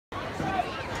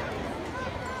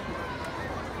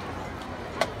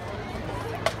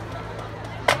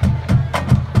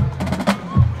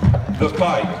The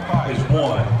fight is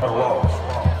won or lost,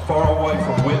 far away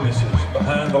from witnesses,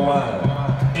 behind the line,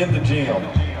 in the gym,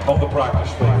 on the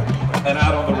practice field, and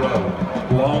out on the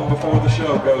road, long before the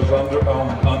show goes under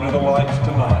the lights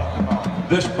tonight.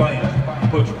 This band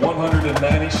puts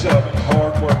 197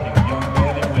 hard-working young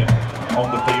men and women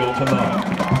on the field tonight.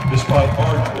 Despite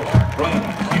arduous, rainy,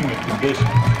 humid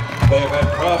conditions, they have had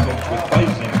problems with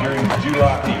pacing during the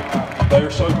July heat. They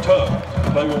are so tough,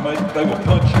 they will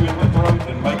punch you in the throat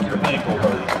and make your ankle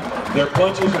hurt. Their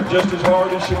punches are just as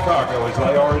hard in Chicago as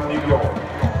they are in New York.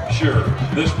 Sure,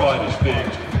 this fight is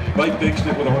fixed. They fixed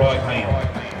it with a right hand.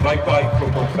 They fight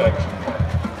for perfection.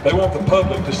 They want the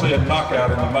public to see a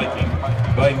knockout in the making.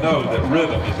 They know that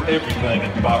rhythm is everything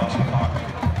in boxing.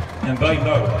 And they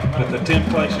know that the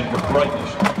temptation for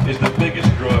greatness is the biggest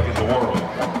drug in the world.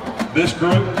 This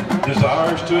group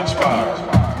desires to inspire.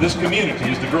 This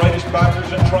community is the greatest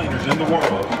backers and trainers in the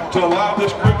world. To allow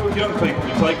this group of young people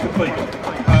to take the field,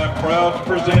 I am proud to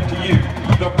present to you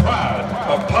the pride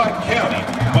of Pike County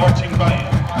Marching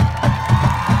Band.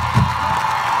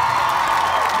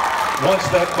 Once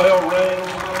that bell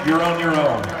rings, you're on your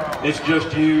own. It's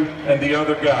just you and the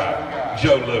other guy,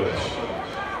 Joe Lewis.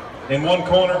 In one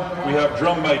corner, we have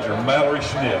drum major Mallory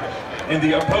Smith. In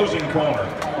the opposing corner,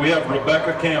 we have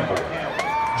Rebecca Campbell.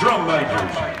 Drum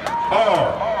majors,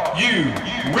 are you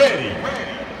ready?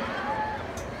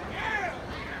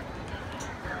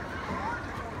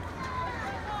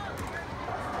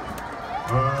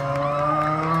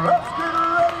 Let's get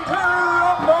ready to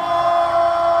rumble!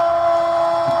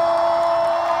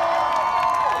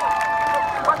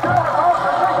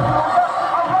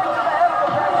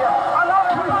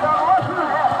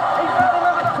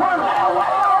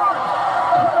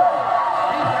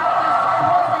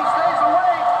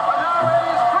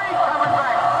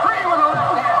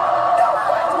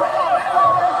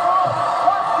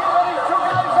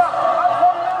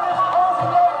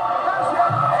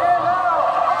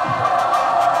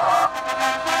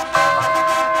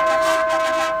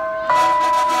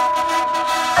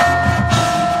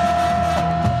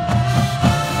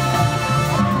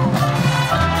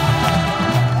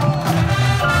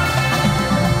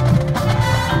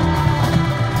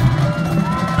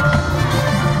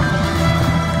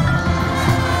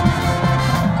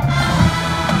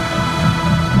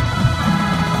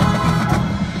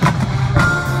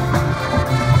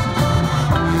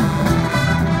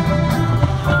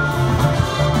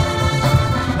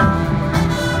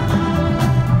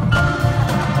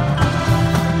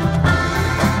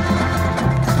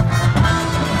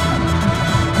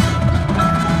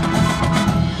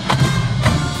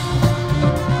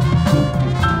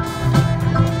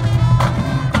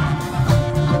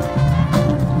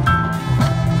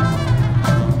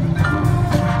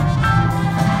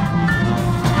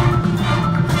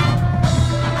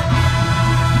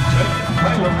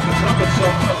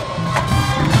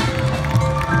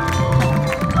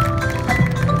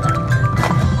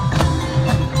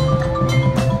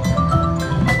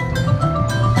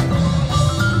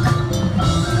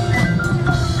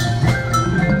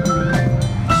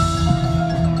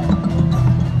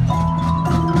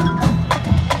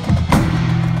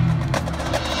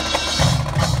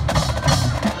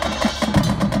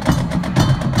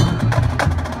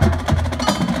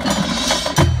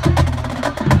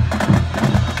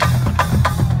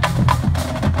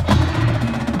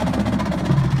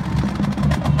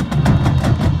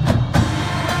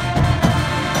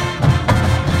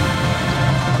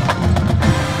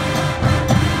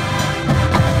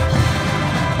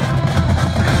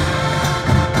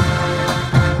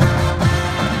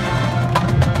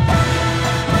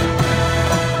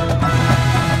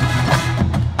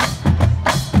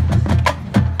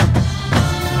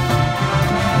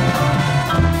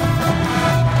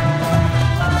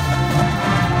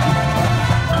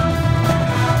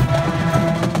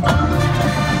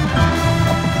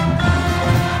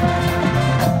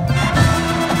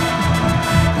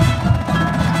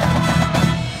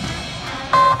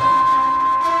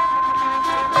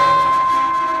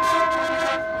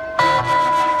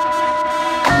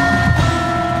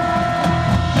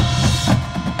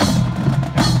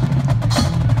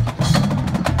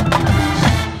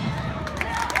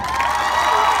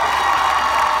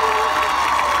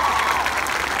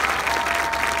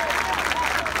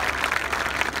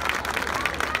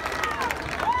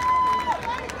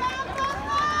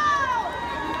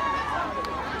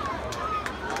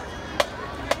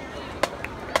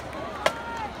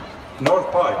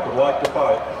 North Pike would like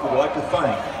to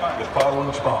thank the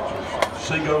following sponsors: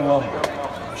 Seago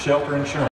Lumber, Shelter Insurance.